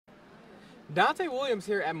Dante Williams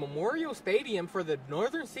here at Memorial Stadium for the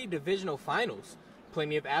Northern Sea Divisional Finals.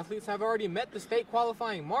 Plenty of athletes have already met the state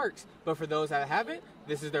qualifying marks, but for those that haven't,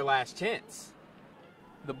 this is their last chance.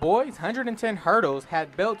 The boys' 110 hurdles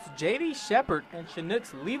had belts J.D. Shepard and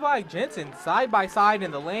Chinook's Levi Jensen side by side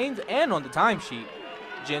in the lanes and on the timesheet.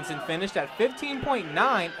 Jensen finished at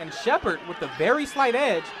 15.9 and Shepard with the very slight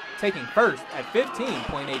edge, taking first at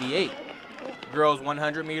 15.88. Girls'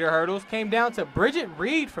 100-meter hurdles came down to Bridget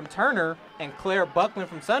Reed from Turner and Claire Buckland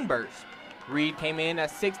from Sunburst. Reed came in at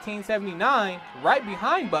 16.79, right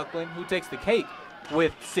behind Buckland, who takes the cake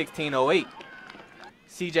with 16.08.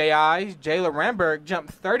 CJI's Jayla Ramberg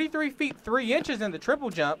jumped 33 feet 3 inches in the triple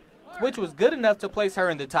jump, which was good enough to place her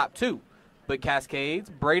in the top 2. But Cascades'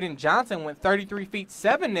 Braden Johnson went 33 feet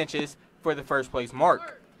 7 inches for the first place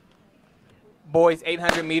mark. Boys'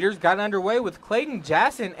 800 meters got underway with Clayton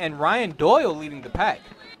Jasson and Ryan Doyle leading the pack.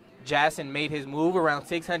 Jasson made his move around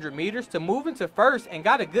 600 meters to move into first and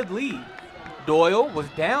got a good lead. Doyle was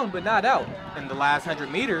down but not out. In the last 100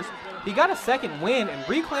 meters, he got a second win and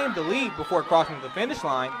reclaimed the lead before crossing the finish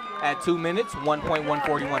line at 2 minutes,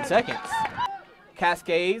 1.141 seconds.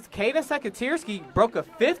 Cascades' Kada Sekatierski broke a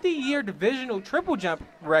 50-year divisional triple jump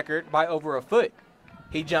record by over a foot.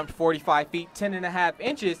 He jumped 45 feet 10.5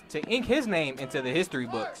 inches to ink his name into the history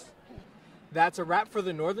books. That's a wrap for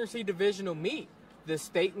the Northern Sea Divisional meet. The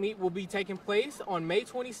state meet will be taking place on May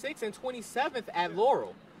 26th and 27th at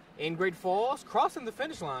Laurel. In Great Falls, crossing the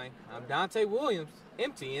finish line, I'm Dante Williams,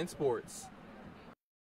 MTN Sports.